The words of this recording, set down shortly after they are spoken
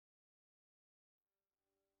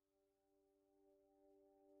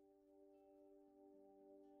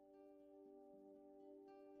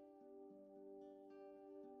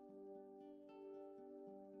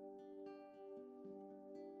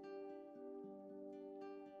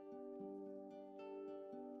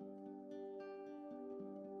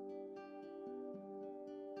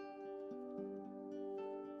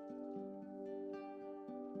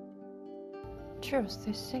truth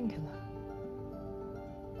is singular.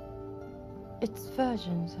 Its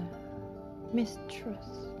versions are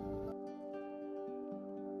mistruths.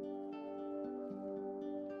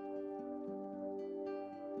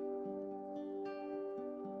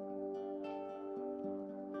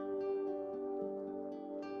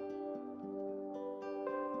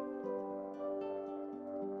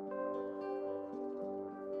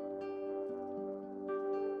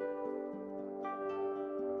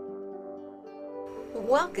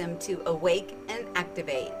 Welcome to Awake and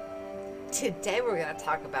Activate. Today we're going to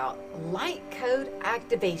talk about light code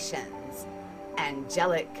activations,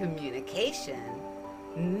 angelic communication,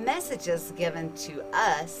 messages given to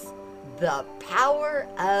us, the power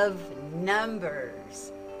of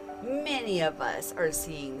numbers. Many of us are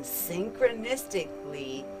seeing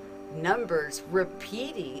synchronistically numbers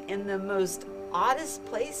repeating in the most oddest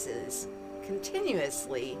places,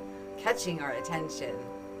 continuously catching our attention.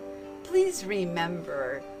 Please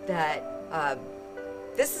remember that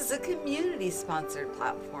this is a community-sponsored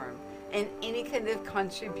platform, and any kind of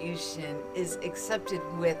contribution is accepted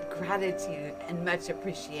with gratitude and much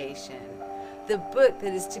appreciation. The book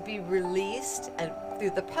that is to be released through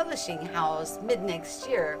the publishing house mid-next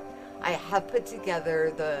year, I have put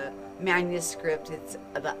together the manuscript. It's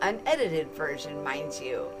the unedited version, mind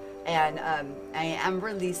you, and I am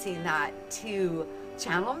releasing that to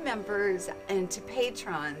channel members and to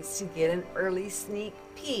patrons to get an early sneak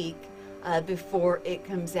peek before it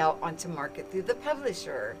comes out onto market through the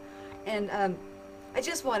publisher. And I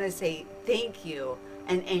just want to say thank you,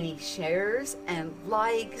 and any shares and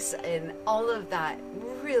likes and all of that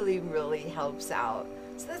really helps out.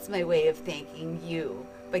 So that's my way of thanking you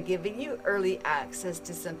by giving you early access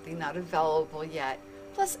to something not available yet,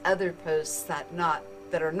 plus other posts that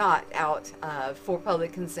are not out for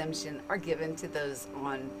public consumption are given to those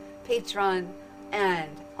on Patreon and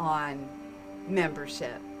on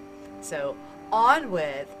membership. So on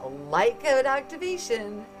with light code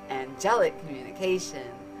activation, angelic communication,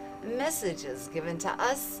 messages given to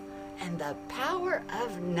us, and the power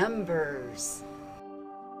of numbers.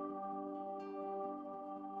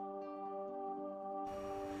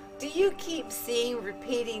 Do you keep seeing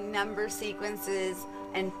repeating number sequences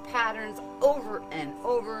and patterns over and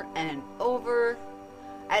over and over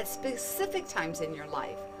at specific times in your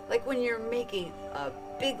life? Like when you're making a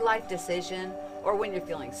big life decision, or when you're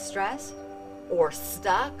feeling stressed or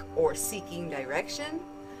stuck or seeking direction?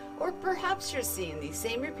 Or perhaps you're seeing these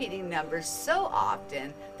same repeating numbers so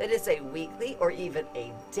often that it's a weekly or even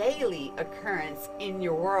a daily occurrence in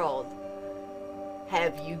your world.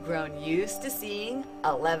 Have you grown used to seeing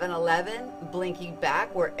 1111 blinking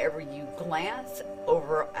back wherever you glance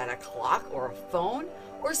over at a clock or a phone,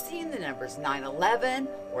 or seeing the numbers 911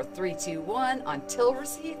 or 321 on till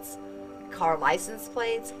receipts, car license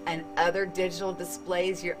plates, and other digital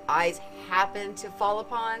displays your eyes happen to fall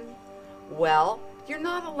upon? Well, you're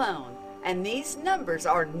not alone, and these numbers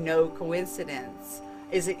are no coincidence.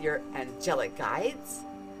 Is it your angelic guides?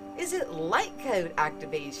 Is it light code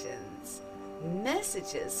activations?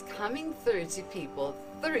 Messages coming through to people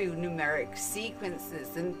through numeric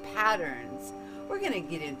sequences and patterns. We're going to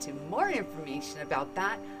get into more information about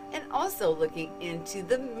that, and also looking into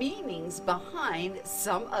the meanings behind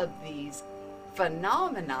some of these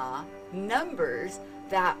phenomena, numbers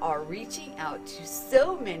that are reaching out to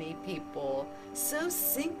so many people so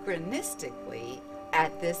synchronistically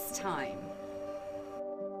at this time.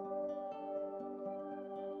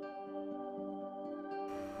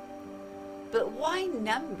 But why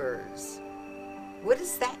numbers? What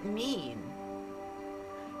does that mean?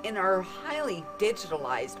 In our highly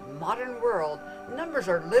digitalized modern world, numbers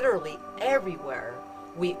are literally everywhere.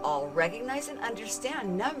 We all recognize and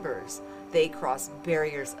understand numbers. They cross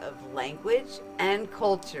barriers of language and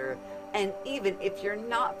culture. And even if you're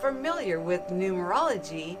not familiar with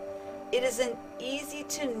numerology, it isn't easy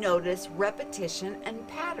to notice repetition and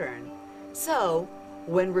pattern. So,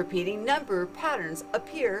 when repeating number patterns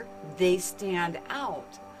appear, they stand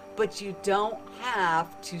out, but you don't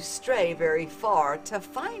have to stray very far to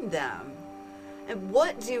find them. And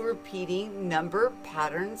what do repeating number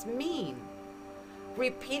patterns mean?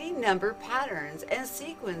 Repeating number patterns and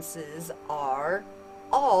sequences are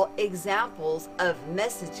all examples of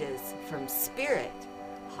messages from spirit,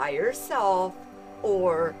 higher self,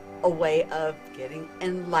 or a way of getting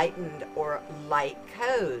enlightened, or light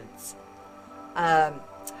codes.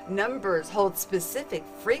 Numbers hold specific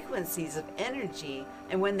frequencies of energy,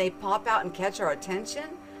 and when they pop out and catch our attention,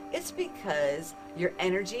 it's because your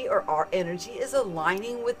energy or our energy is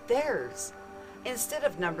aligning with theirs. Instead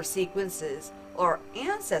of number sequences, our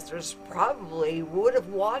ancestors probably would have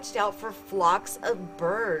watched out for flocks of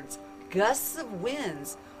birds gusts of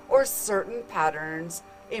winds or certain patterns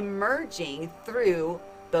emerging through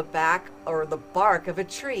the back or the bark of a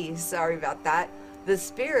tree. Sorry about that. The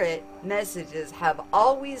spirit messages have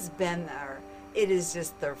always been there. It is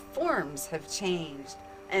just their forms have changed.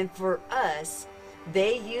 And for us,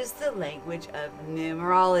 they use the language of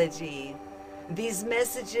numerology. These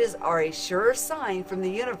messages are a sure sign from the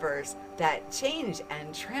universe that change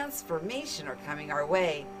and transformation are coming our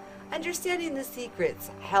way. Understanding the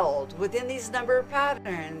secrets held within these number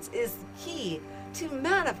patterns is key to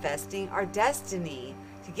manifesting our destiny,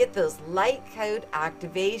 to get those light code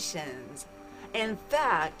activations. In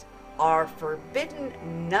fact, our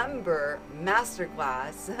Forbidden Number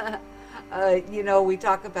Masterclass, we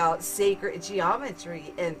talk about sacred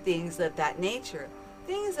geometry and things of that nature.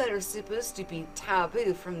 Things that are supposed to be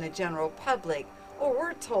taboo from the general public, or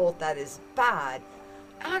we're told that is bad,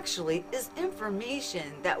 actually is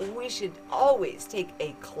information that we should always take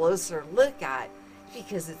a closer look at,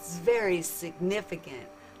 because it's very significant.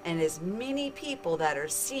 And as many people that are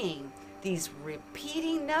seeing these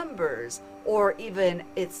repeating numbers, or even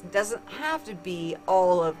it doesn't have to be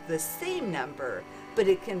all of the same number, but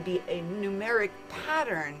it can be a numeric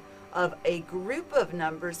pattern of a group of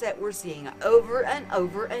numbers that we're seeing over and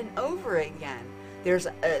over and over again. There's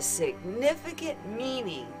a significant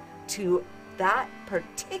meaning to that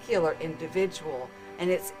particular individual, and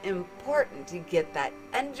it's important to get that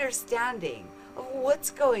understanding of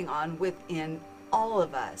what's going on within all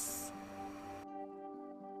of us.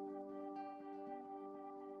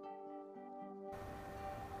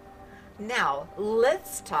 Now,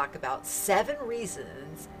 let's talk about 7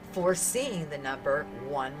 reasons for seeing the number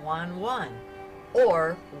 111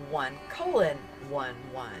 or 1:11.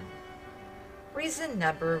 Reason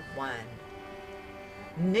number 1,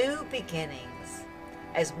 new beginnings.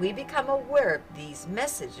 As we become aware of these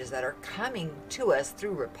messages that are coming to us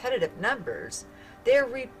through repetitive numbers, their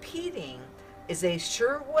repeating is a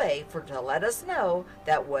sure way to let us know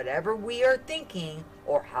that whatever we are thinking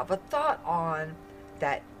or have a thought on,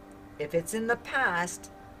 that if it's in the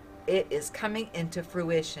past, it is coming into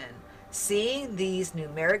fruition. Seeing these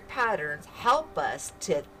numeric patterns help us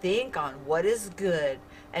to think on what is good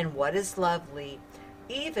and what is lovely,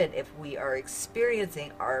 even if we are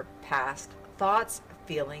experiencing our past thoughts,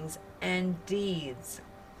 feelings, and deeds.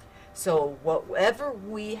 So whatever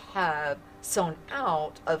we have sown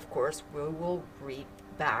out, of course, we will reap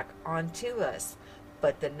back onto us.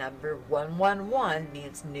 But the number 111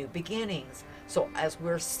 means new beginnings. So as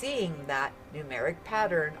we're seeing that numeric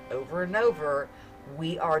pattern over and over,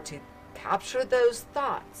 we are to capture those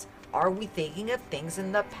thoughts. Are we thinking of things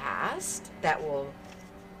in the past that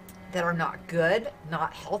are not good,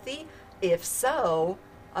 not healthy? If so,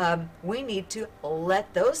 we need to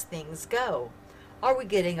let those things go. Are we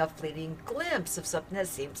getting a fleeting glimpse of something that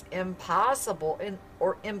seems impossible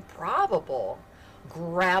or improbable?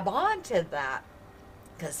 Grab onto that,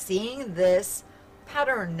 because seeing this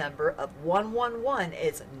pattern number of 111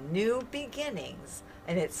 is new beginnings,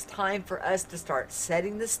 and it's time for us to start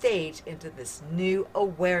setting the stage into this new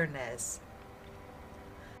awareness.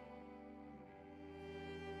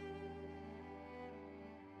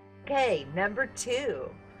 Okay, number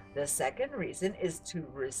 2. The second reason is to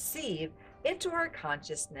receive into our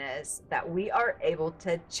consciousness that we are able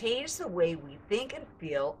to change the way we think and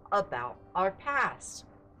feel about our past.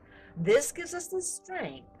 This gives us the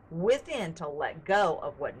strength within to let go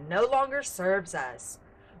of what no longer serves us.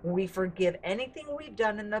 We forgive anything we've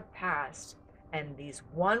done in the past, and these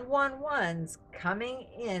 111s coming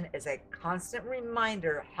in as a constant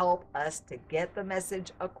reminder help us to get the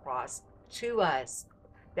message across to us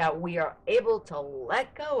that we are able to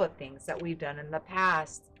let go of things that we've done in the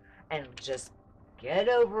past and just get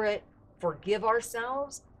over it, forgive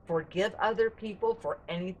ourselves, forgive other people for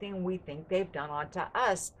anything we think they've done onto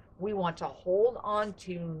us. We want to hold on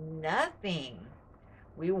to nothing.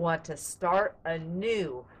 We want to start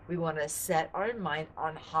anew. We want to set our mind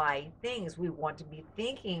on high things. We want to be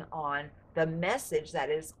thinking on the message that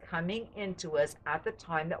is coming into us at the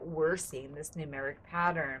time that we're seeing this numeric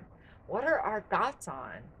pattern. What are our thoughts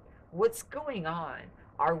on? What's going on?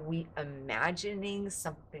 Are we imagining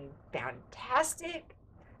something fantastic?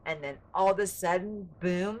 And then all of a sudden,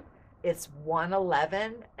 boom, it's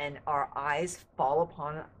 1:11 and our eyes fall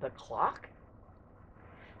upon the clock?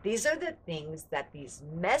 These are the things that these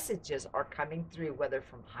messages are coming through, whether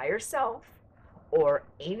from higher self or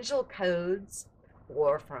angel codes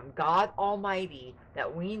or from God Almighty,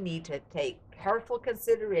 that we need to take careful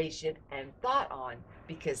consideration and thought on,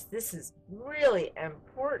 because this is really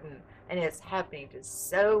important and it's happening to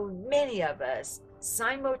so many of us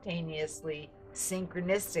simultaneously,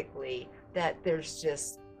 synchronistically, that there's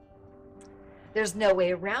just There's no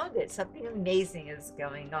way around it. Something amazing is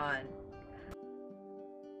going on.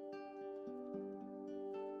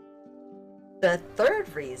 The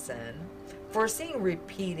third reason for seeing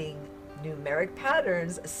repeating numeric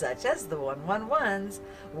patterns such as the 111s,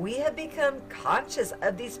 we have become conscious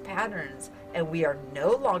of these patterns and we are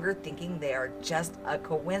no longer thinking they are just a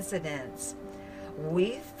coincidence.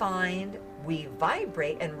 We find we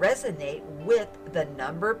vibrate and resonate with the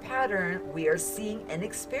number pattern we are seeing and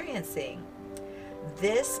experiencing.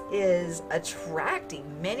 This is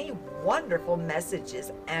attracting many wonderful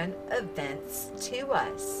messages and events to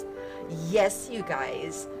us. Yes, you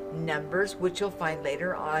guys, numbers, which you'll find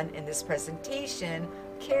later on in this presentation,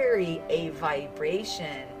 carry a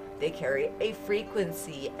vibration. They carry a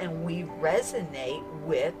frequency, and we resonate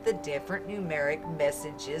with the different numeric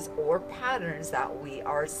messages or patterns that we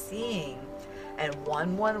are seeing. And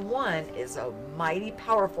 111 is a mighty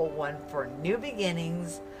powerful one for new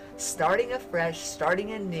beginnings, starting afresh,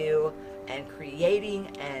 starting anew, and creating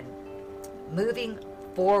and moving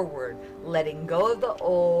forward, letting go of the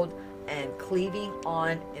old and cleaving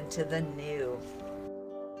on into the new.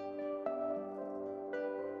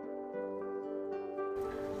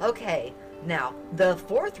 Okay, now the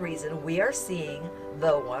fourth reason we are seeing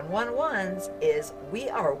the 111s is we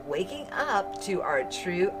are waking up to our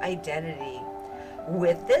true identity.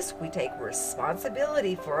 With this, we take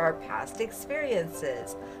responsibility for our past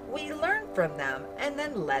experiences. We learn from them and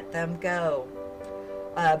then let them go.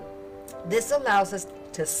 This allows us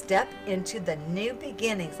to step into the new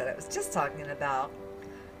beginnings that I was just talking about,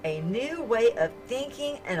 a new way of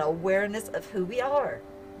thinking and awareness of who we are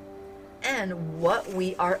and what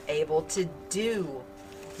we are able to do.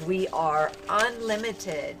 We are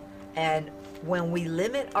unlimited, and when we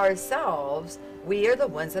limit ourselves, we are the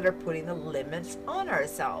ones that are putting the limits on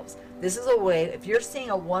ourselves. This is a way, if you're seeing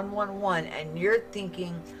a 111 and you're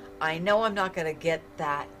thinking, I know I'm not going to get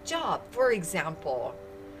that job, for example,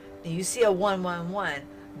 you see a 111,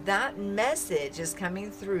 that message is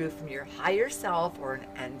coming through from your higher self or an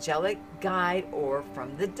angelic guide or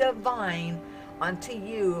from the divine onto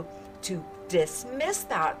you to dismiss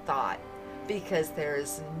that thought, because there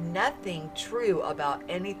is nothing true about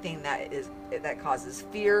anything that causes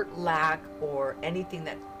fear, lack, or anything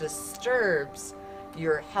that disturbs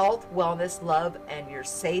your health, wellness, love, and you're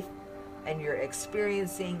safe and you're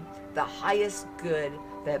experiencing the highest good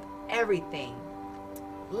of everything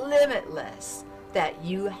limitless that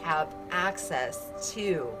you have access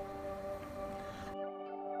to.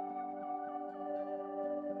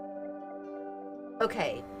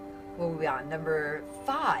 Okay, what are we on? Number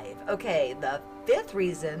 5. Okay, the fifth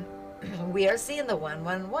reason we are seeing the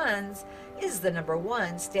 111s is the number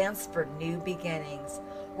 1 stands for new beginnings.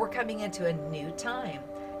 We're coming into a new time,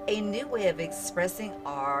 a new way of expressing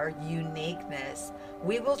our uniqueness.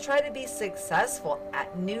 We will try to be successful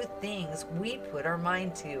at new things we put our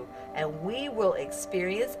mind to, and we will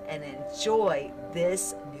experience and enjoy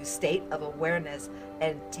this new state of awareness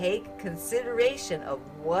and take consideration of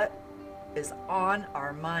what is on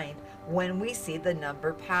our mind when we see the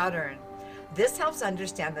number pattern. This helps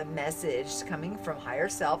understand the message coming from higher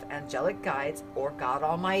self, angelic guides, or God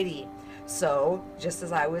Almighty. So, just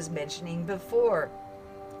as I was mentioning before,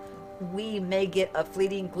 we may get a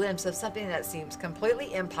fleeting glimpse of something that seems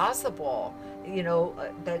completely impossible,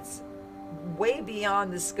 that's way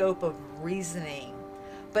beyond the scope of reasoning.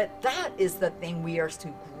 But that is the thing we are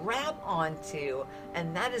to grab onto,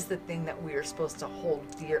 and that is the thing that we are supposed to hold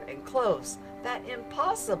dear and close. That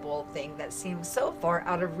impossible thing that seems so far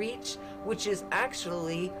out of reach, which is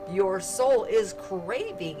actually your soul is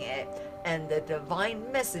craving it, and the divine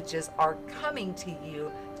messages are coming to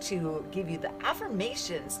you to give you the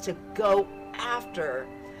affirmations to go after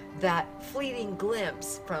that fleeting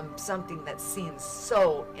glimpse from something that seems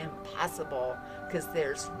so impossible, because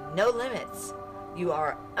there's no limits. You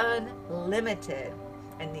are unlimited,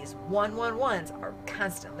 and these 111s are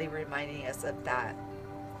constantly reminding us of that.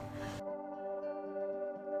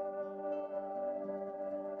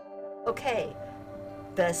 Okay,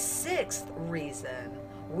 the sixth reason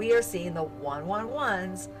we are seeing the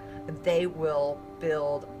 111s, they will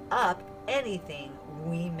build up anything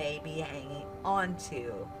we may be hanging on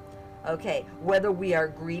to. Okay, whether we are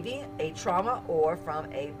grieving a trauma or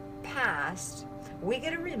from a past, we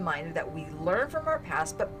get a reminder that we learn from our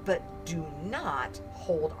past, but do not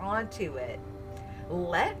hold on to it.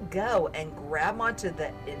 Let go and grab onto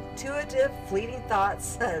the intuitive, fleeting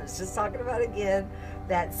thoughts I was just talking about again,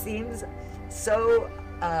 that seems so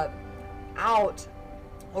out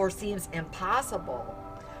or seems impossible.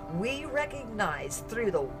 We recognize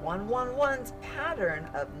through the 111's pattern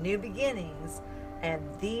of new beginnings, and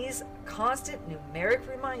these constant numeric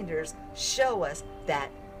reminders show us that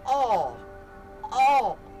all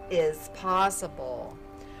is possible.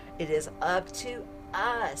 It is up to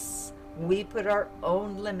us. We put our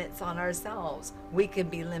own limits on ourselves. We can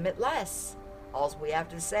be limitless. All we have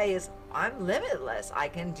to say is, I'm limitless. I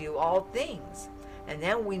can do all things. And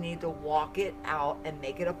then we need to walk it out and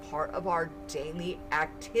make it a part of our daily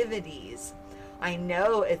activities. I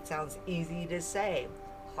know it sounds easy to say,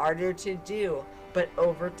 harder to do, but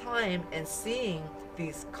over time and seeing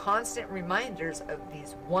these constant reminders of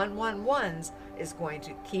these 111s is going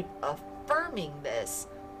to keep affirming this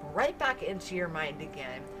right back into your mind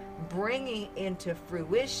again, bringing into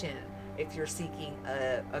fruition. If you're seeking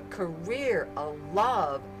a career, a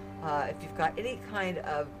love, if you've got any kind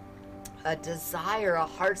of a desire, a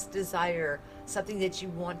heart's desire, something that you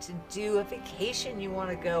want to do, a vacation you want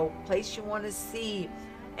to go, place you want to see,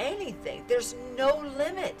 anything. There's no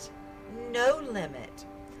limit. No limit.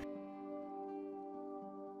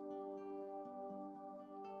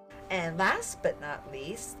 And last but not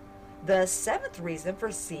least, the seventh reason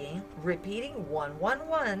for seeing repeating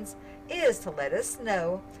 111s is to let us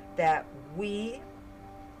know that we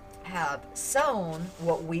have sown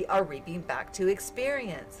what we are reaping back to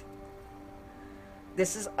experience.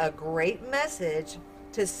 This is a great message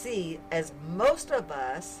to see, as most of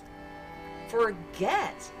us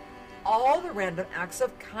forget all the random acts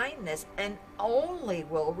of kindness and only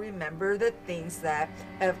will remember the things that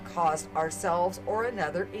have caused ourselves or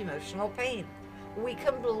another emotional pain. We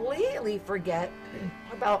completely forget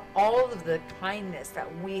about all of the kindness that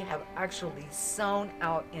we have actually sown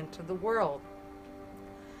out into the world.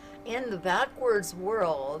 In the backwards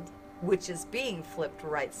world, which is being flipped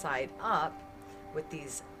right side up with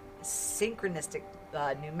these synchronistic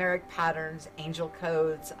numeric patterns, angel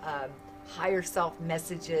codes, higher self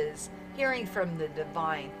messages, hearing from the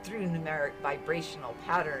divine through numeric vibrational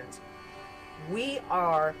patterns, we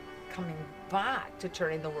are coming back to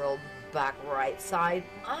turning the world back right side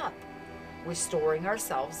up, restoring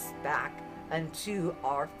ourselves back unto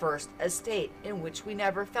our first estate, in which we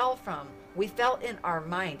never fell from. We fell in our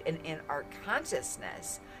mind and in our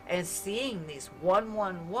consciousness, and seeing these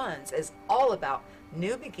 111s is all about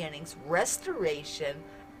new beginnings, restoration,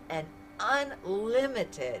 and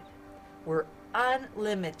unlimited. We're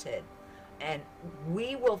unlimited, and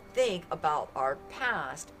we will think about our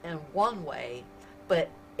past in one way, but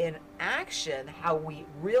in action, how we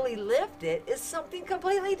really lived it is something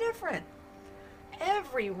completely different.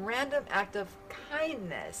 Every random act of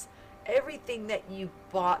kindness, everything that you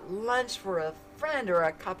bought lunch for a friend or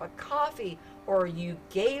a cup of coffee, or you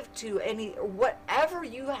gave to whatever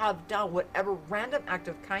you have done, whatever random act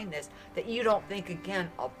of kindness that you don't think again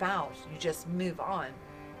about, you just move on.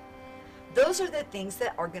 Those are the things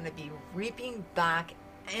that are going to be reaping back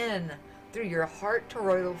in through your heart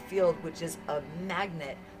toroidal field, which is a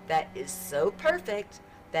magnet that is so perfect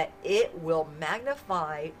that it will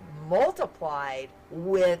magnify, multiplied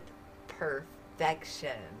with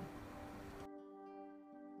perfection.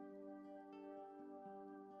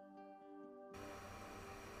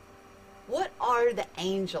 What are the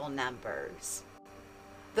angel numbers?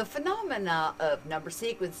 The phenomena of number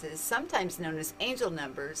sequences, sometimes known as angel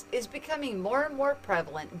numbers, is becoming more and more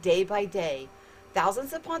prevalent day by day.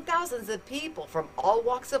 Thousands upon thousands of people from all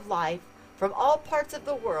walks of life, from all parts of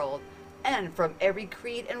the world, and from every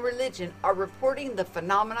creed and religion are reporting the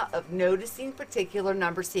phenomena of noticing particular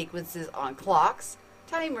number sequences on clocks,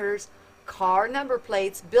 timers, car number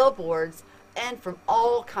plates, billboards, and from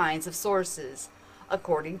all kinds of sources.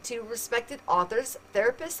 According to respected authors,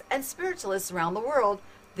 therapists, and spiritualists around the world,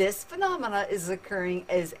 this phenomena is occurring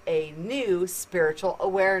as a new spiritual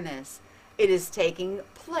awareness. It is taking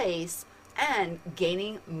place and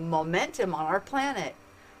gaining momentum on our planet.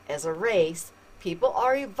 As a race, people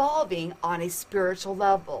are evolving on a spiritual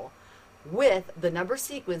level, with the number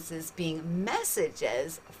sequences being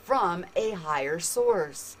messages from a higher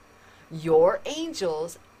source. Your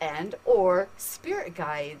angels and or spirit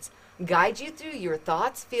guides guide you through your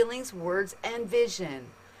thoughts, feelings, words, and vision.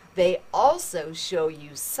 They also show you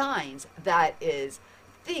signs, that is,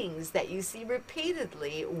 things that you see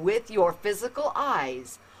repeatedly with your physical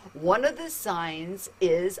eyes. One of the signs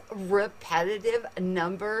is repetitive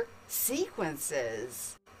number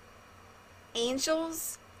sequences.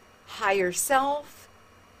 Angels, higher self,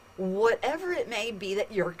 whatever it may be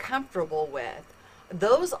that you're comfortable with,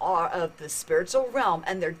 those are of the spiritual realm,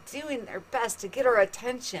 and they're doing their best to get our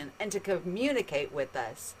attention and to communicate with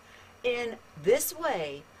us. In this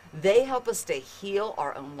way, they help us to heal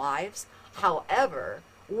our own lives. However,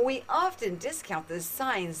 we often discount the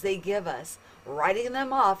signs they give us, writing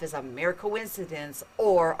them off as a mere coincidence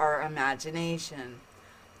or our imagination.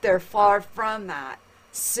 They're far from that.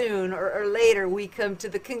 Soon or later, we come to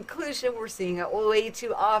the conclusion we're seeing it way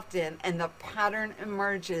too often, and the pattern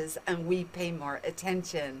emerges, and we pay more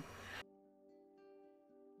attention.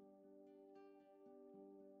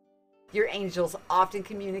 Your angels often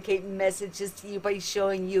communicate messages to you by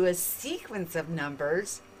showing you a sequence of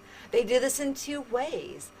numbers. They do this in two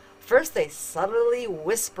ways. First, they subtly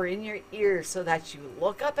whisper in your ear so that you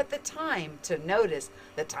look up at the time to notice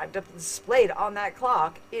the time displayed on that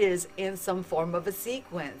clock is in some form of a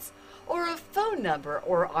sequence, or a phone number,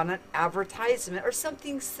 or on an advertisement, or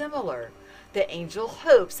something similar. The angel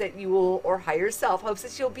hopes that you will, or higher self hopes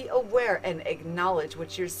that you'll be aware and acknowledge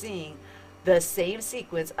what you're seeing, the same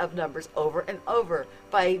sequence of numbers over and over,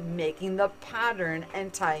 by making the pattern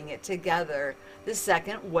and tying it together. The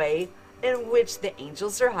second way in which the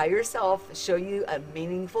angels or higher self show you a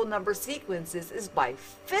meaningful number sequences is by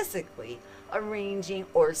physically arranging,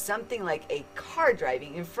 or something like a car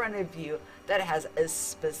driving in front of you that has a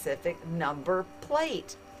specific number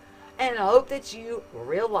plate. And I hope that you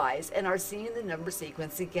realize and are seeing the number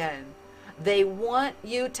sequence again. They want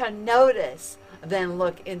you to notice, then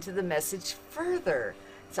look into the message further.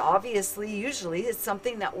 It's obviously, usually, it's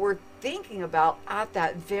something that we're thinking about at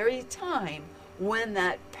that very time when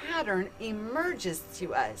that pattern emerges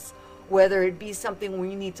to us, whether it be something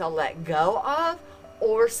we need to let go of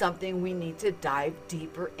or something we need to dive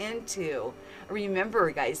deeper into. Remember,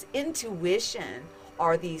 guys, intuition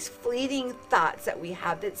are these fleeting thoughts that we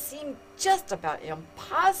have that seem just about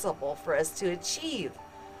impossible for us to achieve.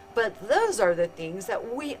 But those are the things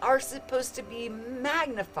that we are supposed to be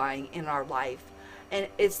magnifying in our life. And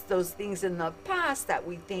it's those things in the past that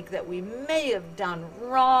we think that we may have done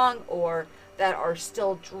wrong, or that are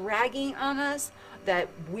still dragging on us, that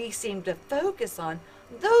we seem to focus on.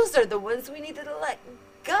 Those are the ones we need to let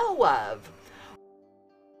go of.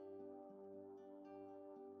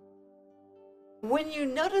 When you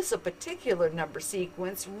notice a particular number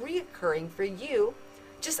sequence reoccurring for you,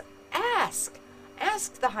 just ask.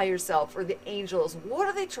 Ask the higher self or the angels, what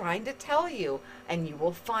are they trying to tell you? And you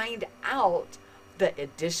will find out the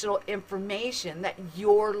additional information that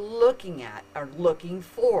you're looking at or looking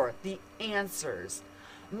for, the answers.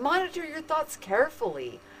 Monitor your thoughts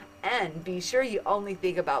carefully and be sure you only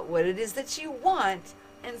think about what it is that you want,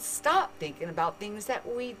 and stop thinking about things that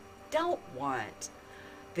we don't want.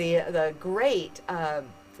 The great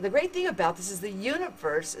thing about this is the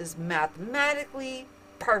universe is mathematically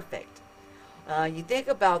perfect. You think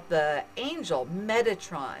about the angel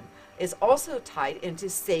Metatron is also tied into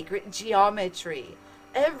sacred geometry.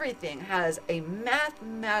 Everything has a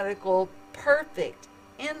mathematical, perfect,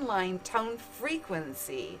 inline tone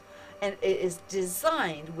frequency, and it is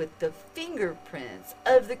designed with the fingerprints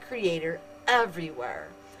of the Creator everywhere.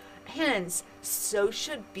 Hence, so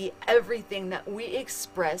should be everything that we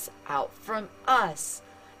express out from us.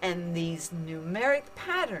 And these numeric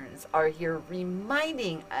patterns are here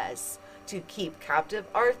reminding us to keep captive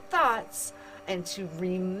our thoughts and to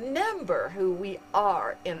remember who we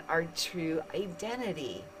are in our true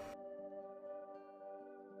identity.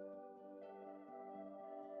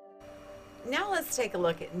 Now let's take a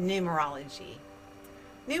look at numerology.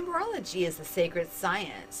 Numerology is a sacred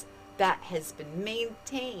science that has been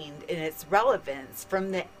maintained in its relevance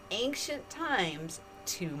from the ancient times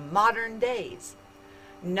to modern days.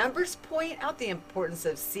 Numbers point out the importance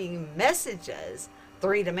of seeing messages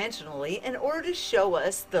three-dimensionally in order to show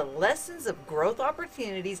us the lessons of growth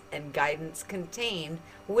opportunities and guidance contained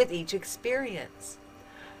with each experience.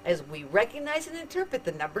 As we recognize and interpret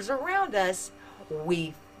the numbers around us,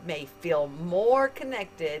 we may feel more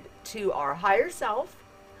connected to our higher self,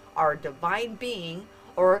 our divine being,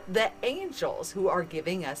 or the angels who are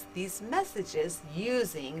giving us these messages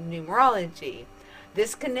using numerology.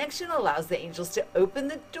 This connection allows the angels to open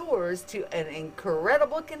the doors to an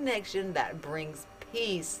incredible connection that brings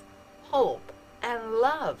peace, hope, and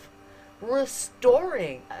love,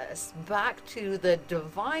 restoring us back to the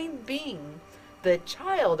divine being, the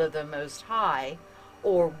child of the Most High,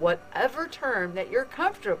 or whatever term that you're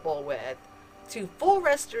comfortable with, to full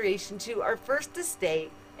restoration to our first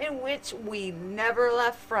estate, in which we never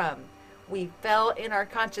left from. We fell in our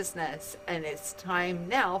consciousness, and it's time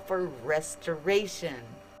now for restoration.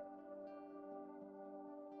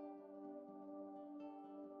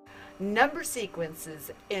 Number sequences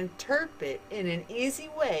interpret in an easy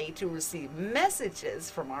way to receive messages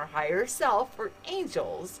from our higher self or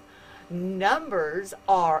angels. Numbers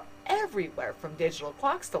are everywhere, from digital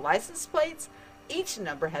clocks to license plates. Each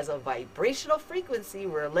number has a vibrational frequency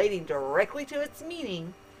relating directly to its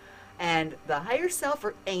meaning. And the higher self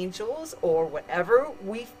or angels, or whatever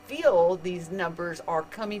we feel these numbers are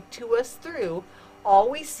coming to us through,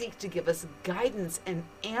 always seek to give us guidance and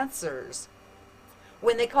answers.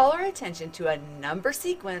 When they call our attention to a number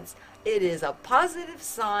sequence, it is a positive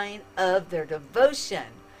sign of their devotion.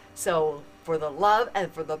 So for the love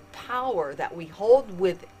and for the power that we hold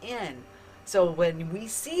within. So when we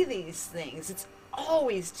see these things, it's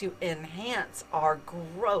always to enhance our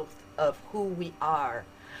growth of who we are.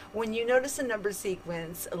 When you notice a number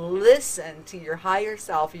sequence, listen to your higher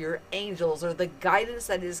self, your angels, or the guidance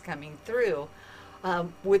that is coming through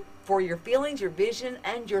for your feelings, your vision,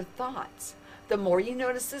 and your thoughts. The more you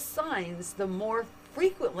notice the signs, the more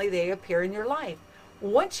frequently they appear in your life.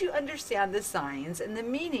 Once you understand the signs and the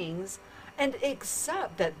meanings and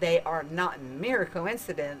accept that they are not mere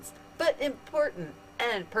coincidence, but important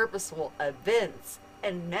and purposeful events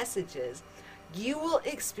and messages, you will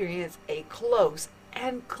experience a close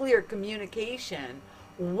and clear communication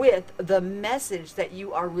with the message that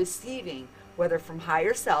you are receiving, whether from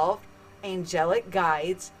higher self, angelic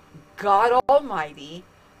guides, God Almighty,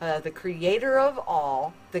 the creator of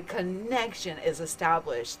all. The connection is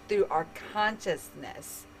established through our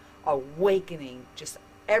consciousness, awakening, just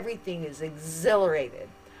everything is exhilarated.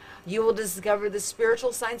 You will discover the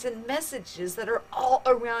spiritual signs and messages that are all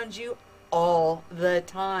around you all the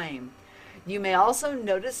time. You may also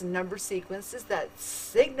notice number sequences that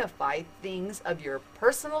signify things of your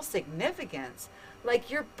personal significance, like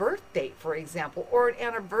your birth date, for example, or an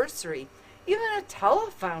anniversary, even a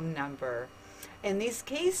telephone number. In these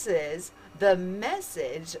cases, the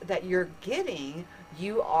message that you're getting,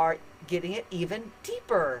 you are getting it even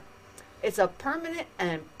deeper. It's a permanent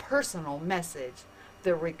and personal message.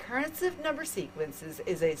 The recurrence of number sequences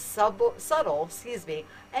is a subtle,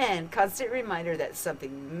 and constant reminder that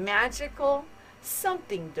something magical,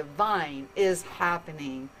 something divine is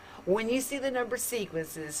happening. When you see the number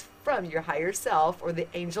sequences from your higher self or the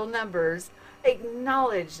angel numbers,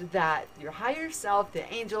 acknowledge that your higher self,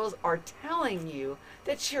 the angels, are telling you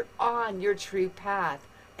that you're on your true path,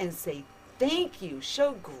 and say thank you.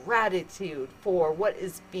 Show gratitude for what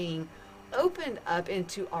is being opened up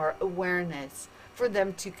into our awareness, for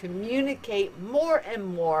them to communicate more and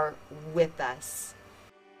more with us.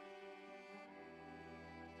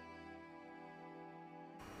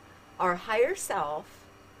 Our higher self,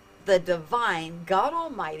 the divine, God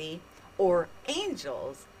Almighty, or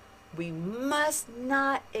angels, we must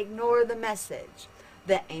not ignore the message.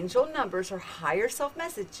 The angel numbers or higher self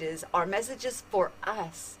messages are messages for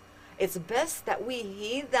us. It's best that we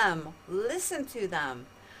heed them, listen to them.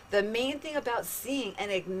 The main thing about seeing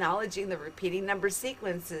and acknowledging the repeating number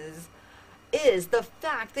sequences is the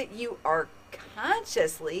fact that you are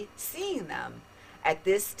consciously seeing them. At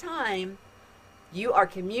this time, you are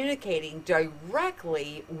communicating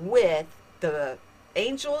directly with the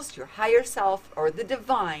angels, your higher self, or the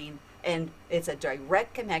divine, and it's a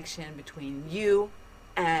direct connection between you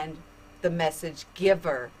and the message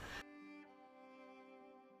giver.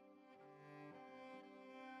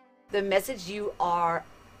 The message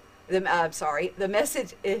the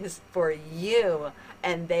message is for you,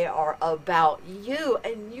 and they are about you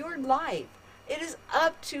and your life. It is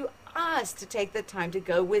up to us to take the time to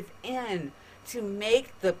go within, to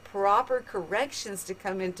make the proper corrections to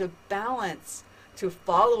come into balance, to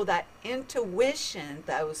follow that intuition,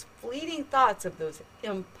 those fleeting thoughts of those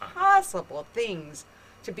impossible things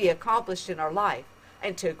to be accomplished in our life,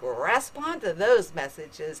 and to grasp onto those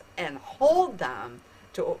messages and hold them,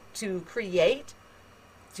 to create,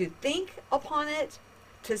 to think upon it,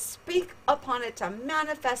 to speak upon it, to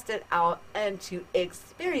manifest it out, and to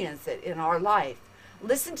experience it in our life.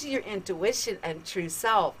 Listen to your intuition and true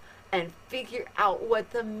self, and figure out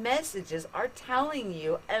what the messages are telling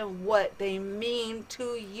you and what they mean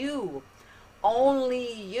to you.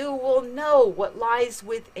 Only you will know what lies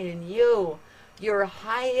within you. Your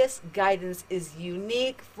highest guidance is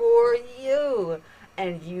unique for you,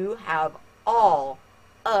 and you have all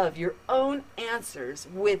of your own answers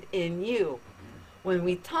within you. When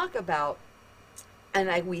we talk about,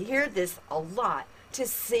 and we hear this a lot, to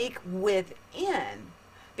seek within,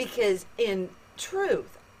 because in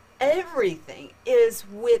truth, everything is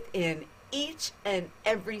within each and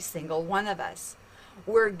every single one of us.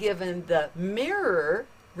 We're given the mirror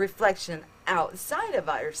reflection outside of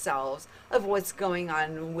ourselves of what's going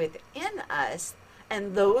on within us,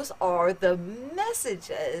 and those are the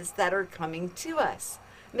messages that are coming to us.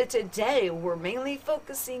 But today we're mainly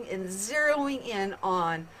focusing and zeroing in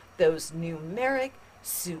on those numeric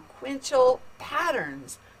sequential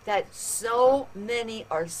patterns that so many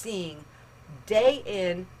are seeing day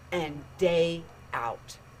in and day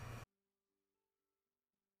out.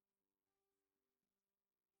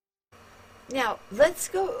 Now, let's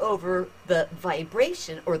go over the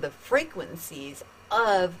vibration or the frequencies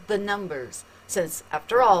of the numbers, since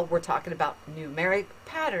after all, we're talking about numeric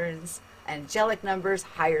patterns, angelic numbers,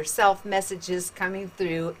 higher self messages coming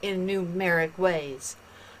through in numeric ways.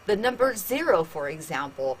 The number 0, for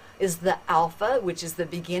example, is the alpha, which is the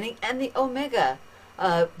beginning, and the omega,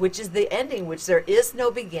 which is the ending, which there is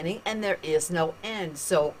no beginning and there is no end.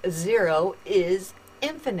 So 0 is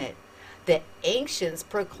infinite. The ancients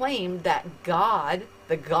proclaimed that God,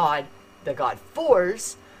 the God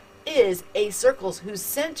force, is a circle whose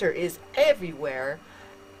center is everywhere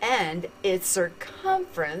and its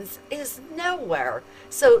circumference is nowhere.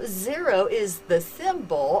 So 0 is the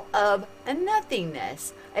symbol of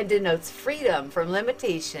nothingness and denotes freedom from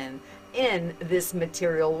limitation in this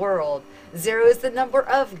material world. 0 is the number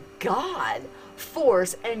of God,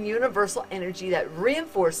 force, and universal energy that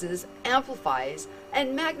reinforces, amplifies,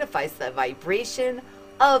 and magnifies the vibration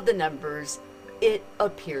of the numbers it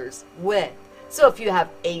appears with. So if you have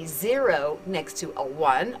a 0 next to a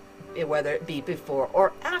 1, whether it be before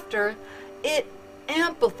or after, it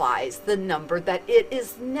amplifies the number that it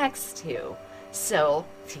is next to. So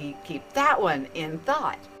keep that one in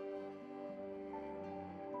thought.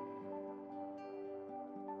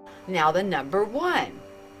 Now the number 1.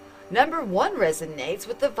 Number 1 resonates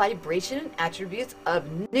with the vibration and attributes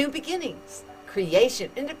of new beginnings, creation,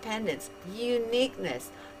 independence, uniqueness,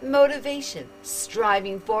 motivation,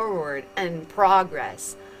 striving forward and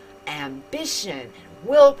progress, ambition and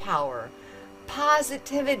willpower,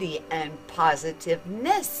 positivity and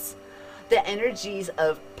positiveness. The energies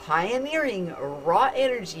of pioneering, raw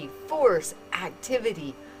energy, force,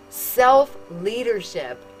 activity,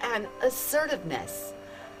 self-leadership, and assertiveness.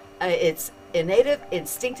 It's innate,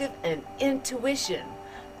 instinctive, and intuition.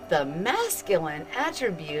 The masculine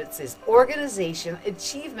attributes is organization,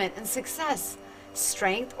 achievement, and success,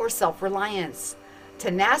 strength or self-reliance,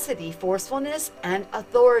 tenacity, forcefulness, and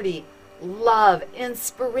authority, love,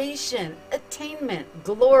 inspiration, attainment,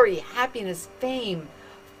 glory, happiness, fame,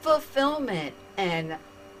 fulfillment, and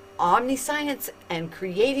omniscience, and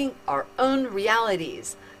creating our own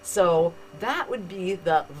realities. So that would be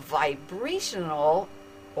the vibrational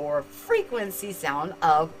or frequency sound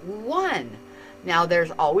of 1. Now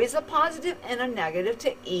there's always a positive and a negative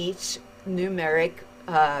to each numeric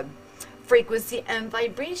frequency and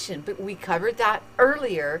vibration, but we covered that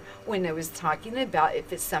earlier when I was talking about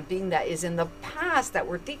if it's something that is in the past that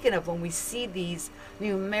we're thinking of when we see these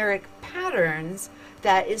numeric patterns,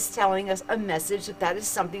 that is telling us a message that is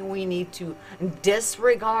something we need to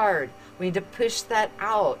disregard. We need to push that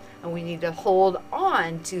out, and we need to hold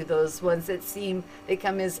on to those ones that they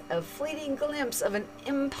come as a fleeting glimpse of an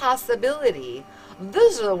impossibility.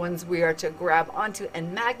 Those are the ones we are to grab onto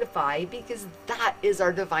and magnify, because that is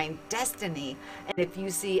our divine destiny. And if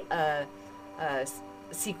you see a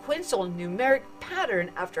sequential numeric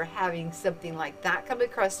pattern after having something like that come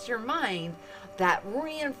across your mind, that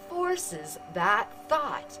reinforces that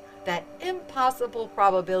thought, that impossible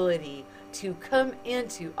probability to come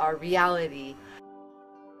into our reality.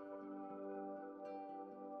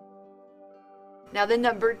 Now the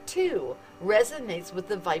number 2 resonates with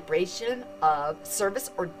the vibration of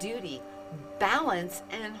service or duty, balance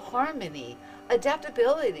and harmony,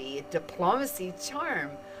 adaptability, diplomacy,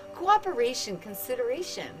 charm, cooperation,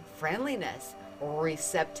 consideration, friendliness,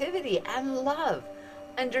 receptivity, and love,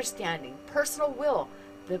 understanding, personal will,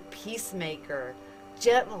 the peacemaker,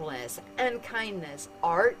 gentleness and kindness,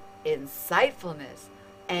 art, insightfulness,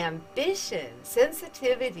 ambition,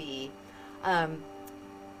 sensitivity,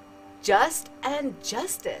 just and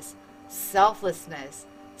justice, selflessness,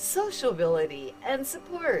 sociability, and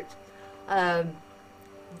support.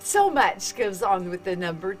 So much goes on with the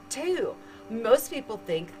number 2. Most people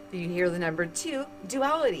think you hear the number 2,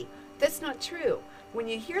 duality. That's not true. When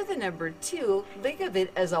you hear the number 2, think of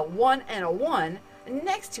it as a 1 and a 1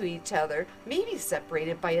 next to each other, maybe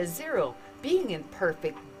separated by a 0, being in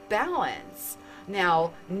perfect balance.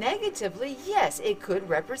 Now, negatively, yes, it could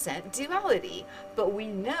represent duality, but we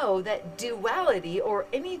know that duality, or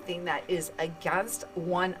anything that is against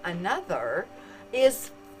one another,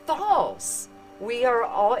 is false. We are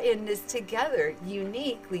all in this together,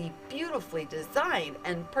 uniquely, beautifully designed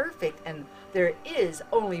and perfect, and there is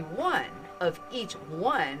only one of each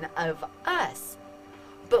one of us.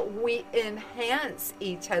 But we enhance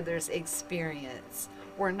each other's experience.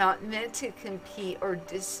 We're not meant to compete or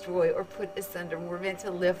destroy or put asunder. We're meant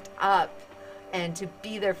to lift up and to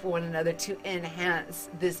be there for one another, to enhance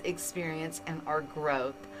this experience and our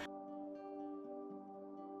growth.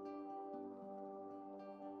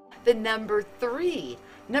 The number 3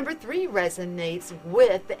 resonates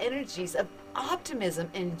with the energies of optimism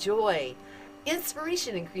and joy,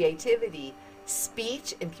 inspiration and creativity,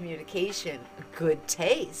 speech and communication, good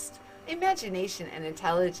taste, imagination and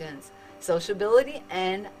intelligence, sociability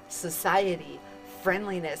and society,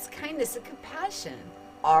 friendliness, kindness and compassion,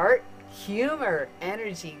 art, humor,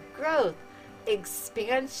 energy, growth,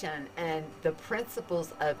 expansion, and the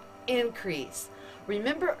principles of increase.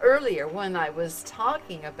 Remember earlier when I was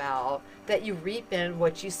talking about that you reap in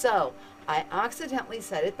what you sow? I accidentally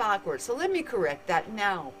said it backwards, so let me correct that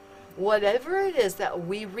now. Whatever it is that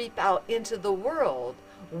we reap out into the world,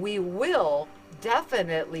 we will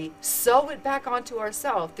definitely sow it back onto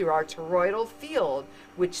ourselves through our toroidal field,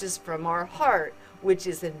 which is from our heart, which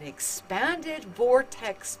is an expanded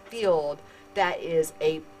vortex field that is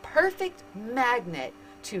a perfect magnet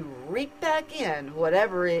to reap back in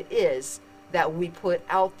whatever it is that we put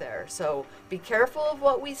out there. So be careful of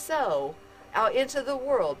what we sow out into the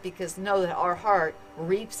world, because know that our heart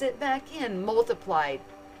reaps it back in multiplied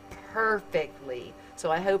perfectly.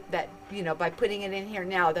 So I hope that, by putting it in here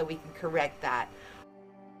now, that we can correct that.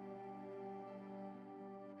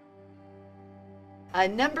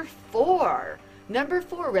 Number four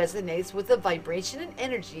resonates with the vibration and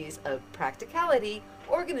energies of practicality,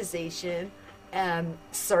 organization,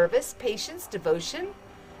 service, patience, devotion,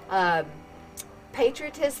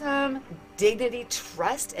 patriotism, dignity,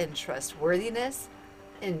 trust and trustworthiness,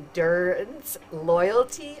 endurance,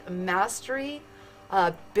 loyalty, mastery,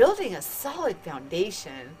 building a solid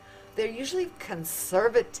foundation. They're usually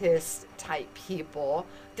conservatist type people,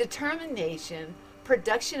 determination,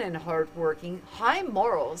 production and hardworking, high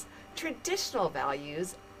morals, traditional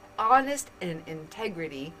values, honest and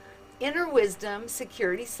integrity, inner wisdom,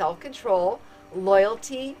 security, self-control,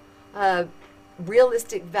 loyalty,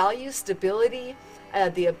 realistic values, stability,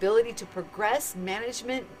 the ability to progress,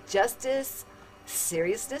 management, justice,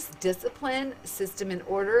 seriousness, discipline, system and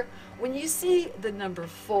order. When you see the number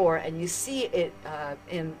 4 and you see it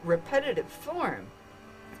in repetitive form,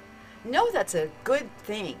 know that's a good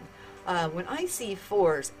thing. When I see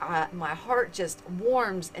 4s, my heart just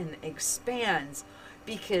warms and expands,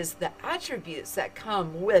 because the attributes that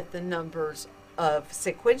come with the numbers of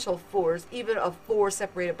sequential 4s, even a 4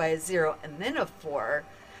 separated by a 0 and then a 4,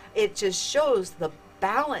 it just shows the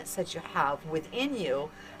balance that you have within you.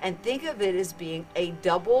 And think of it as being a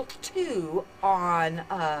double 2 on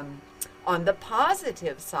the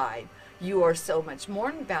positive side. You are so much more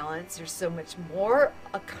in balance. You're so much more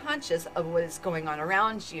conscious of what is going on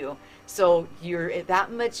around you. So you're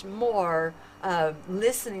that much more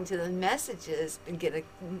listening to the messages and get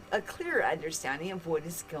a clearer understanding of what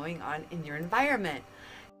is going on in your environment.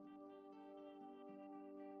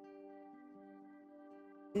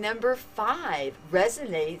 Number 5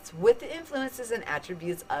 resonates with the influences and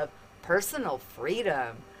attributes of personal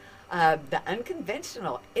freedom, the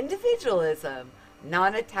unconventional, individualism,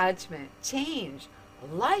 non-attachment, change,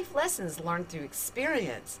 life lessons learned through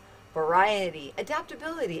experience, variety,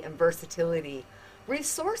 adaptability, and versatility,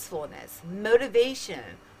 resourcefulness, motivation,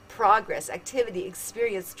 progress, activity,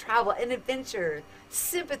 experience, travel, and adventure,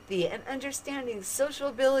 sympathy and understanding,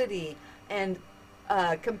 sociability, and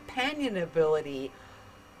companionability,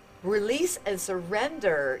 release and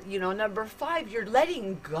surrender. Number 5, you're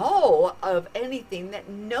letting go of anything that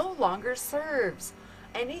no longer serves.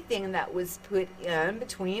 Anything that was put in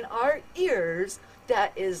between our ears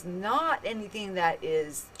that is not anything that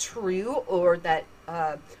is true or that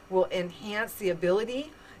will enhance the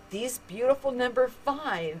ability. These beautiful number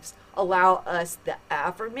 5s allow us the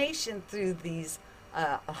affirmation through these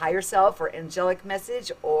higher self or angelic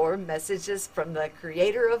message or messages from the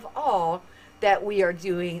creator of all, that we are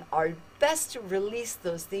doing our best to release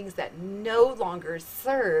those things that no longer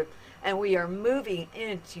serve, and we are moving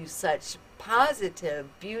into such positive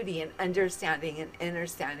beauty and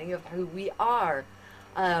understanding of who we are.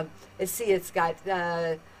 It's got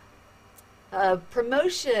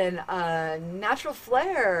promotion, natural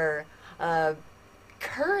flair,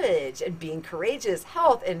 courage and being courageous,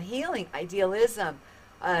 health and healing, idealism,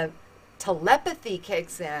 telepathy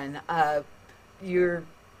kicks in, your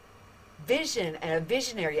vision and a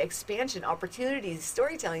visionary, expansion, opportunities,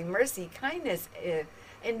 storytelling, mercy, kindness,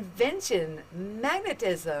 invention,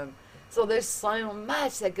 magnetism. So there's so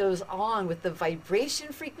much that goes on with the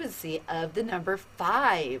vibration frequency of the number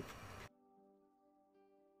 5.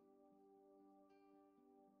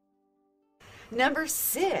 Number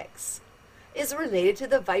 6 is related to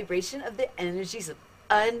the vibration of the energies of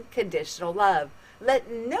unconditional love.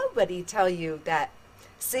 Let nobody tell you that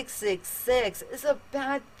 666 is a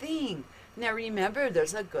bad thing. Now remember,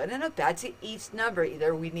 there's a good and a bad to each number.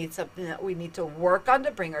 Either we need something that we need to work on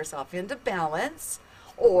to bring ourselves into balance,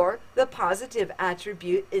 or the positive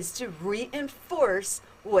attribute is to reinforce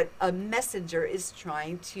what a messenger is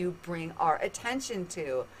trying to bring our attention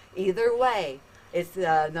to. Either way, it's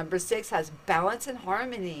number 6 has balance and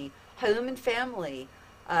harmony, home and family,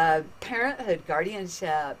 parenthood,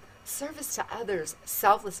 guardianship, service to others,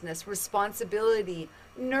 selflessness, responsibility,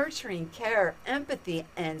 nurturing, care, empathy,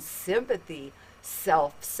 and sympathy,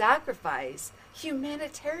 self-sacrifice,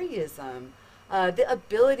 humanitarianism, the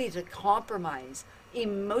ability to compromise,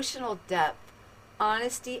 emotional depth,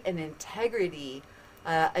 honesty and integrity,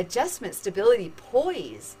 adjustment, stability,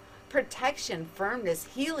 poise, protection, firmness,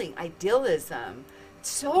 healing, idealism.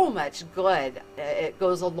 So much good. It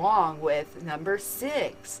goes along with number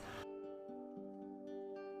 6.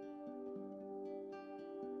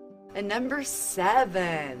 And number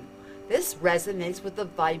 7, this resonates with the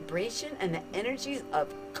vibration and the energies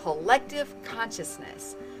of collective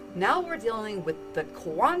consciousness. Now we're dealing with the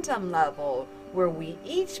quantum level, where we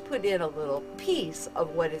each put in a little piece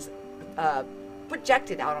of what is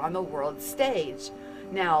projected out on the world stage.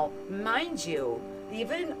 Now, mind you,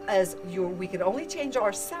 even as we can only change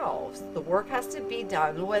ourselves, the work has to be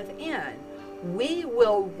done within. We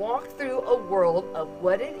will walk through a world of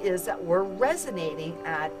what it is that we're resonating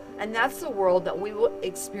at, and that's the world that we will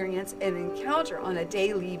experience and encounter on a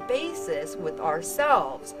daily basis with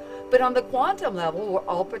ourselves. But on the quantum level, we're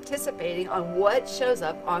all participating on what shows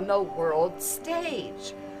up on the world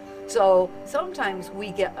stage. So sometimes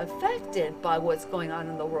we get affected by what's going on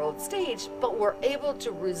in the world stage, but we're able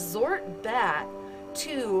to resort back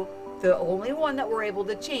to the only one that we're able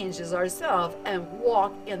to change is ourselves, and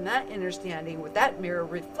walk in that understanding with that mirror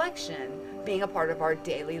reflection being a part of our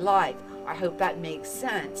daily life. I hope that makes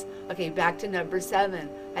sense. Okay, back to number 7.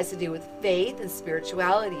 Has to do with faith and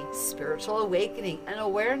spirituality, spiritual awakening and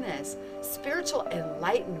awareness, spiritual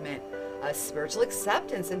enlightenment, spiritual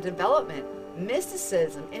acceptance and development,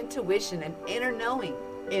 mysticism, intuition and inner knowing,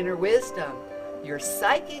 inner wisdom, your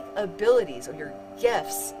psychic abilities or your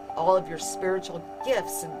gifts. All of your spiritual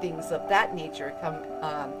gifts and things of that nature come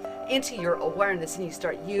into your awareness, and you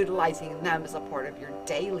start utilizing them as a part of your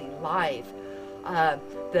daily life.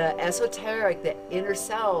 The esoteric, the inner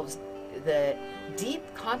selves, the deep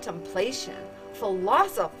contemplation,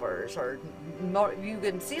 philosophers, or you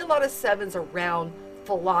can see a lot of 7s around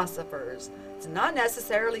philosophers. It's not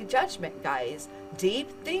necessarily judgment, guys. Deep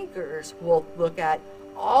thinkers will look at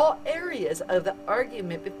all areas of the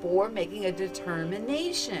argument before making a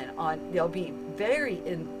determination on. They'll be very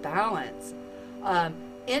in balance.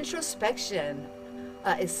 Introspection,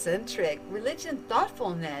 eccentric, religion,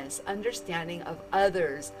 thoughtfulness, understanding of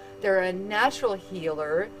others. They're a natural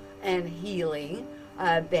healer and healing.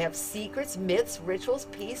 They have secrets, myths, rituals,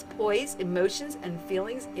 peace, poise, emotions and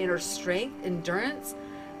feelings, inner strength, endurance,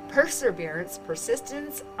 perseverance,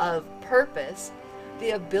 persistence of purpose,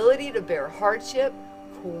 the ability to bear hardship,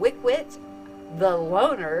 quick wit, the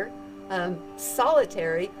loner,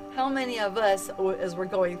 solitary. How many of us, as we're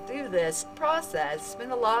going through this process,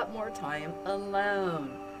 spend a lot more time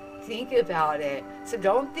alone? Think about it. So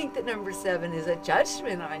don't think that number 7 is a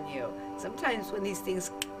judgment on you. Sometimes when these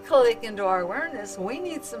things click into our awareness, we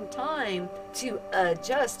need some time to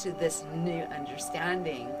adjust to this new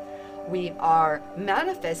understanding. We are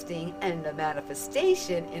manifesting, and the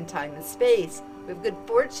manifestation in time and space. We have good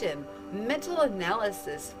fortune, mental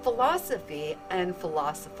analysis, philosophy, and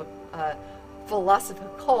philosophical,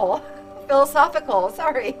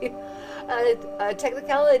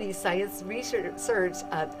 technicality, science, research,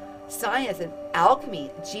 science and alchemy,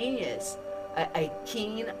 genius, a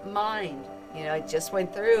keen mind. You know, I just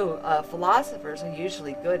went through philosophers are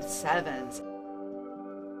usually good 7s.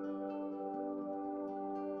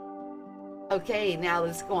 Okay, now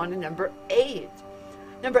let's go on to number 8.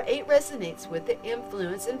 Number 8 resonates with the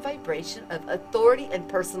influence and vibration of authority and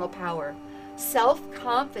personal power,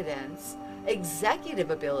 self-confidence,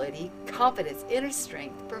 executive ability, confidence, inner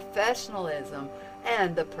strength, professionalism,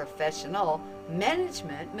 and the professional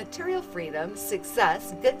management, material freedom,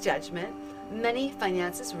 success, good judgment, money,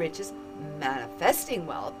 finances, riches, manifesting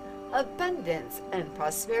wealth, abundance, and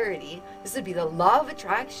prosperity. This would be the law of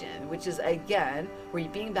attraction, which is, again,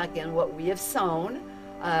 reaping back in what we have sown.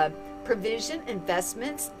 Provision,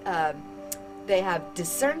 investments, they have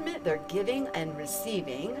discernment, they're giving and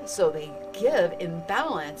receiving, so they give in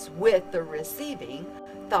balance with the receiving.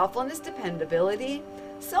 Thoughtfulness, dependability,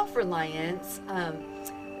 self-reliance,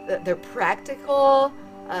 they're practical,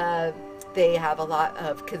 they have a lot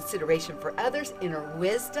of consideration for others, inner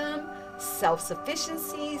wisdom,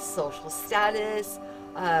 self-sufficiency, social status,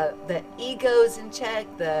 the ego's in check,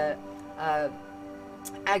 the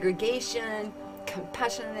aggregation,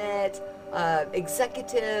 compassionate,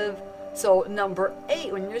 executive. So number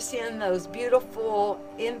 8, when you're seeing those beautiful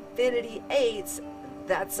infinity 8s,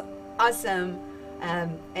 That's awesome.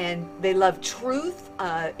 And they love truth,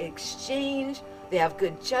 exchange. They have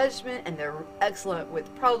good judgment, and they're excellent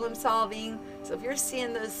with problem solving. So if you're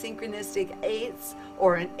seeing those synchronistic 8s,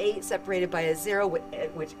 or an 8 separated by a 0,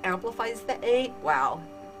 which amplifies the 8, wow.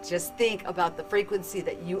 Just think about the frequency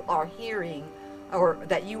that you are hearing, or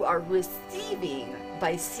that you are receiving,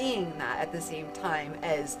 by seeing that at the same time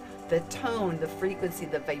as the tone, the frequency,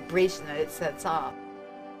 the vibration that it sets off.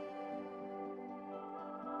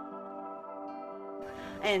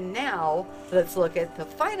 And now let's look at the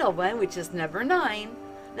final one, which is number 9.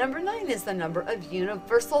 Number 9 is the number of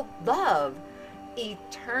universal love,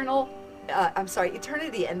 eternity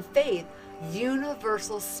and faith,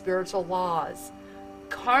 universal spiritual laws,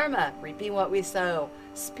 karma, reaping what we sow,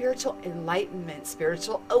 spiritual enlightenment,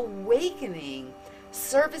 spiritual awakening,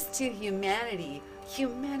 service to humanity,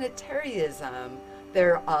 humanitarianism.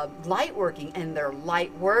 They're light working, and they're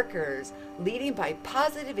light workers, leading by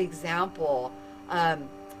positive example.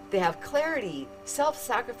 They have clarity,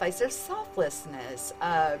 self-sacrifice, their selflessness,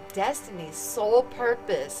 destiny, soul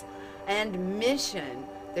purpose, and mission,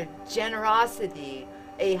 their generosity,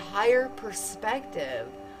 a higher perspective.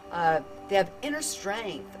 They have inner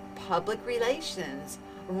strength, public relations,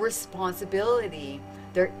 responsibility,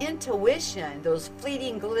 their intuition, those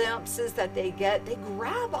fleeting glimpses that they get, they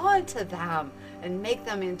grab onto them and make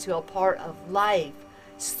them into a part of life.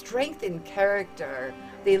 Strength in character.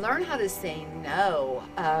 They learn how to say no,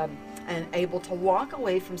 and able to walk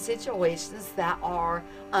away from situations that are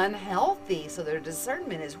unhealthy. So their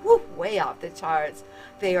discernment is way off the charts.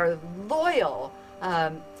 They are loyal.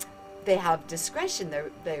 They have discretion.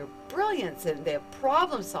 They're brilliance, and they have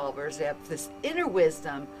problem solvers. They have this inner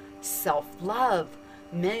wisdom, self-love.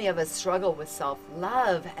 Many of us struggle with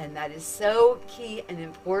self-love, and that is so key and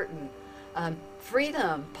important.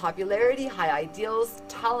 Freedom, popularity, high ideals,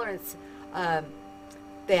 tolerance.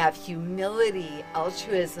 They have humility,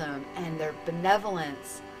 altruism, and their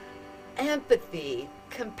benevolence, empathy,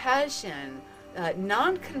 compassion,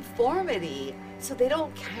 non-conformity. So they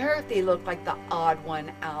don't care if they look like the odd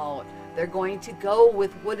one out. They're going to go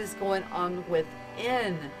with what is going on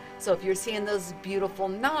within. So if you're seeing those beautiful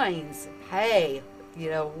 9s, hey,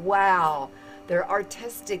 wow. Their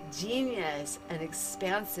artistic genius, an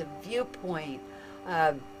expansive viewpoint.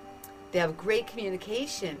 They have great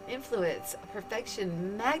communication, influence,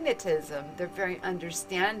 perfection, magnetism. They're very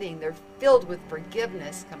understanding. They're filled with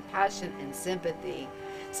forgiveness, compassion, and sympathy.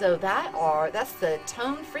 So that's the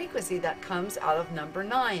tone frequency that comes out of number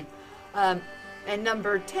 9. And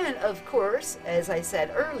number 10, of course, as I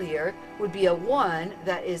said earlier, would be a 1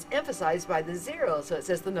 that is emphasized by the 0. So it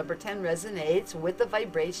says the number 10 resonates with the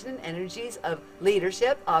vibration and energies of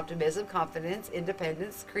leadership, optimism, confidence,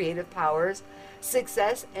 independence, creative powers,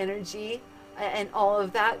 success, energy, and all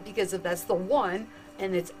of that, because that's the 1,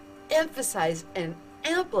 and it's emphasized and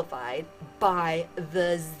amplified by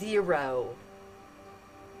the 0.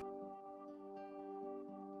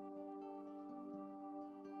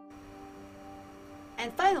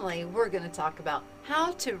 And finally, we're going to talk about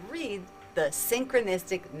how to read the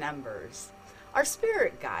synchronistic numbers. Our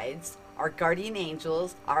spirit guides, our guardian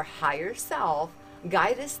angels, our higher self,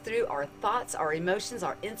 guide us through our thoughts, our emotions,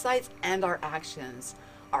 our insights, and our actions.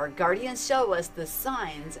 Our guardians show us the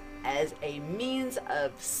signs as a means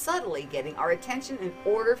of subtly getting our attention in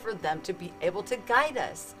order for them to be able to guide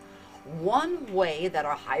us. One way that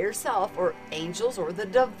our higher self, or angels, or the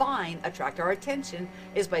divine attract our attention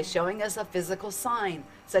is by showing us a physical sign,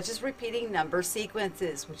 such as repeating number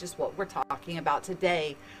sequences, which is what we're talking about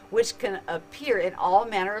today, which can appear in all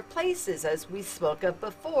manner of places, as we spoke of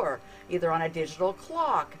before, either on a digital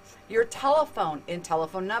clock, your telephone, in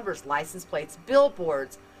telephone numbers, license plates,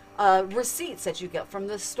 billboards, receipts that you get from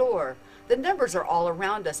the store. The numbers are all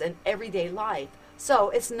around us in everyday life, so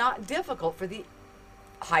it's not difficult for the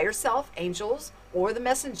higher self, angels, or the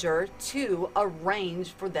messenger to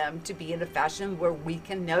arrange for them to be in a fashion where we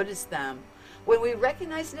can notice them. When we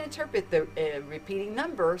recognize and interpret the repeating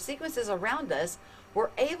number sequences around us,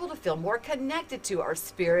 we're able to feel more connected to our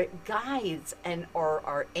spirit guides and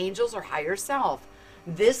our angels or higher self.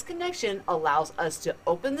 This connection allows us to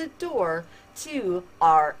open the door to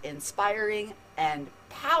our inspiring and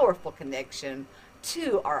powerful connection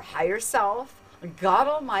to our higher self, God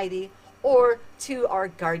Almighty, or to our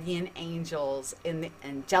guardian angels in the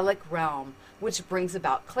angelic realm, which brings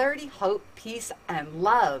about clarity, hope, peace, and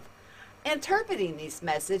love. Interpreting these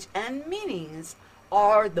messages and meanings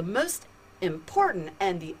are the most important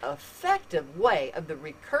and the effective way of the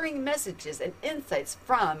recurring messages and insights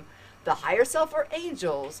from the higher self or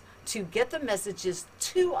angels to get the messages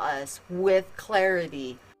to us with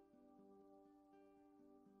clarity.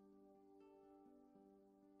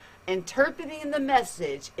 Interpreting the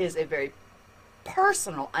message is a very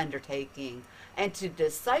personal undertaking, and to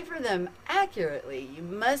decipher them accurately, you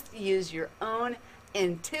must use your own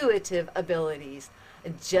intuitive abilities.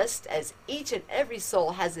 Just as each and every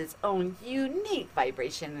soul has its own unique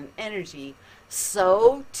vibration and energy,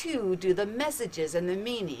 so too do the messages and the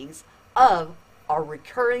meanings of our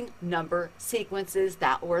recurring number sequences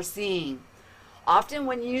that we're seeing. Often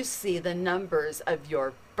when you see the numbers of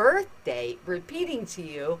your birth date repeating to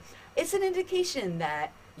you, it's an indication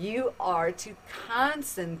that you are to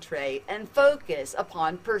concentrate and focus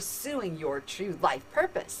upon pursuing your true life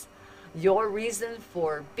purpose, your reason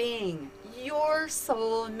for being, your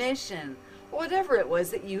soul mission, whatever it was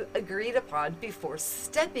that you agreed upon before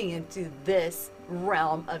stepping into this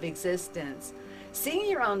realm of existence. Seeing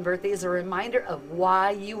your own birthday is a reminder of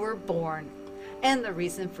why you were born and the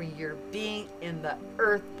reason for your being in the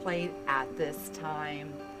earth plane at this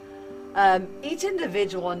time. Each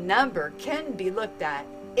individual number can be looked at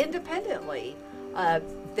independently,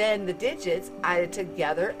 then the digits added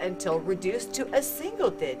together until reduced to a single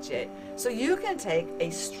digit. So you can take a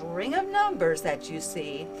string of numbers that you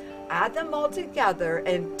see, add them all together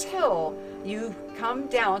until you come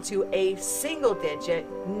down to a single digit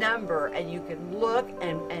number, and you can look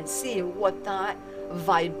and see what that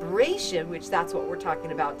vibration, which that's what we're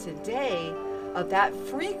talking about today, of that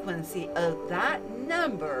frequency of that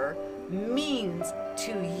number means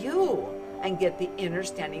to you, and get the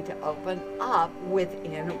understanding to open up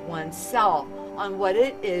within oneself on what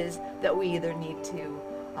it is that we either need to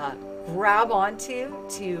grab onto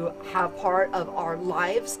to have part of our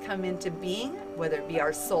lives come into being, whether it be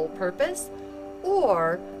our soul purpose,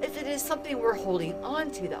 or if it is something we're holding on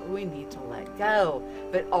to that we need to let go.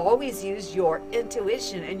 But always use your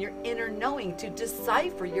intuition and your inner knowing to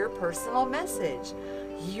decipher your personal message.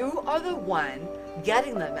 You are the one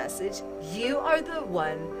getting the message. You are the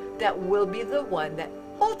one that will be the one that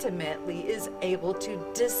ultimately is able to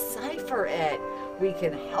decipher it. We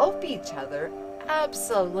can help each other,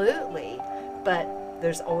 absolutely, but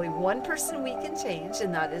there's only one person we can change,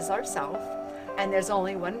 and that is ourselves. And there's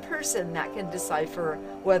only one person that can decipher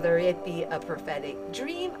whether it be a prophetic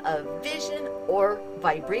dream, a vision, or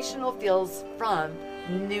vibrational fields from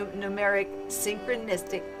numeric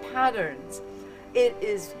synchronistic patterns. It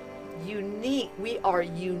is unique. We are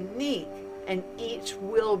unique, and each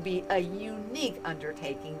will be a unique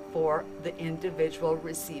undertaking for the individual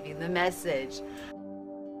receiving the message.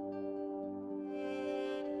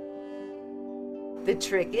 The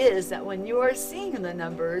trick is that when you are seeing the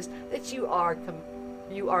numbers that you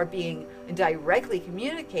are being directly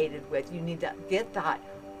communicated with, you need to get that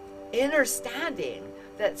understanding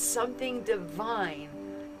that something divine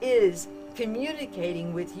is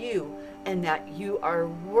communicating with you and that you are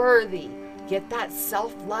worthy. Get that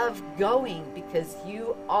self-love going, because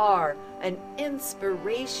you are an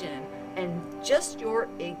inspiration, and just your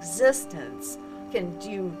existence can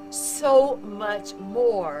do so much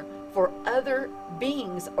more for other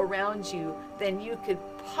beings around you than you could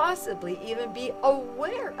possibly even be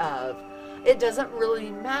aware of. It doesn't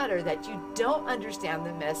really matter that you don't understand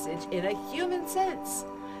the message in a human sense,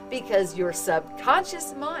 because your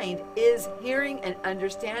subconscious mind is hearing and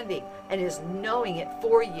understanding and is knowing it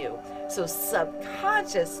for you. So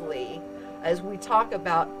subconsciously, as we talk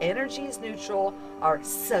about energy is neutral, our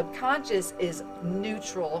subconscious is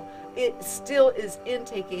neutral. It still is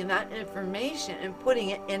intaking that information and putting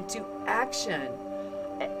it into action.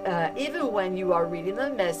 Even when you are reading the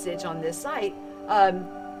message on this site,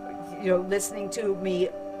 listening to me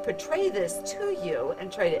portray this to you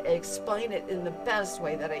and try to explain it in the best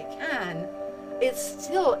way that I can, it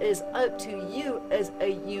still is up to you as a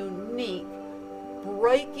unique,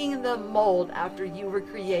 breaking the mold after you were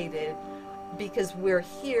created, because we're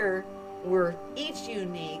here, we're each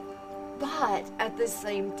unique, but at the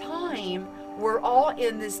same time, we're all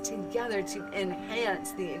in this together to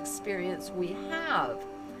enhance the experience we have.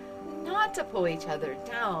 Not to pull each other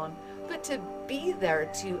down, but to be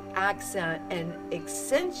there to accent and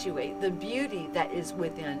accentuate the beauty that is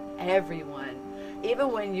within everyone.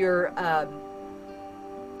 Even when you're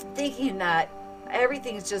thinking that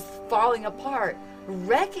everything's just falling apart,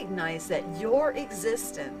 recognize that your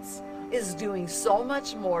existence is doing so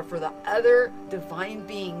much more for the other divine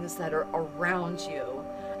beings that are around you,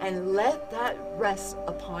 and let that rest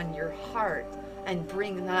upon your heart and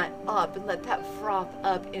bring that up, and let that froth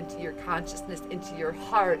up into your consciousness, into your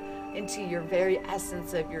heart, into your very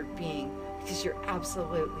essence of your being, because you're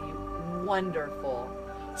absolutely wonderful.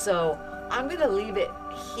 So I'm going to leave it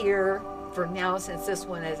here for now, since this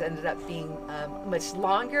one has ended up being much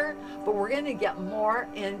longer, but we're going to get more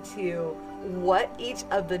into what each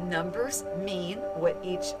of the numbers mean, what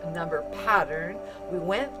each number pattern. We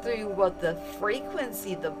went through what the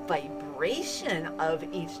frequency, the vibration of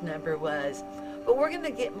each number was, but we're going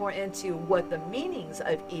to get more into what the meanings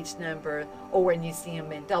of each number, or when you see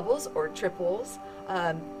them in doubles or triples,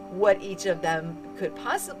 what each of them could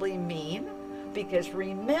possibly mean. Because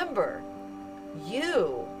remember,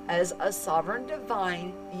 you as a sovereign,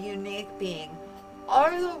 divine, unique being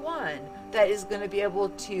are the one that is going to be able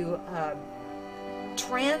to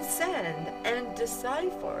transcend and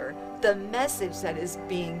decipher the message that is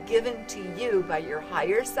being given to you by your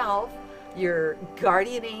higher self, your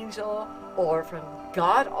guardian angel, or from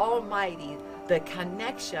God Almighty. The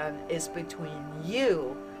connection is between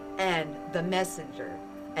you and the messenger,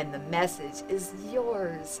 and the message is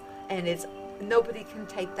yours, and it's nobody can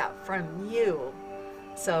take that from you.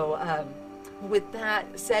 So with that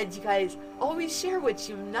said, you guys always share what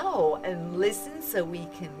you know and listen so we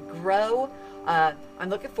can grow. I'm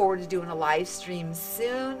looking forward to doing a live stream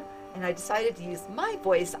soon, and I decided to use my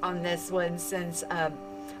voice on this one since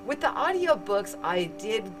with the audiobooks I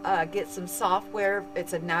did get some software.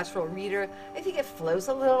 It's a natural reader. I think it flows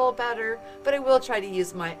a little better, but I will try to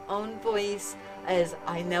use my own voice, as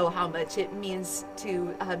I know how much it means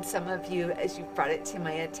to some of you as you brought it to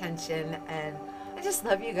my attention. And I just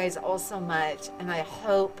love you guys all so much, and I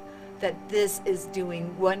hope that this is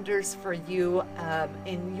doing wonders for you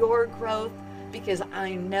in your growth, because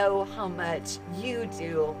I know how much you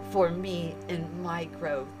do for me in my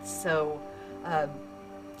growth. So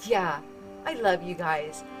yeah, I love you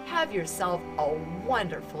guys. Have yourself a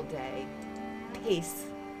wonderful day. Peace.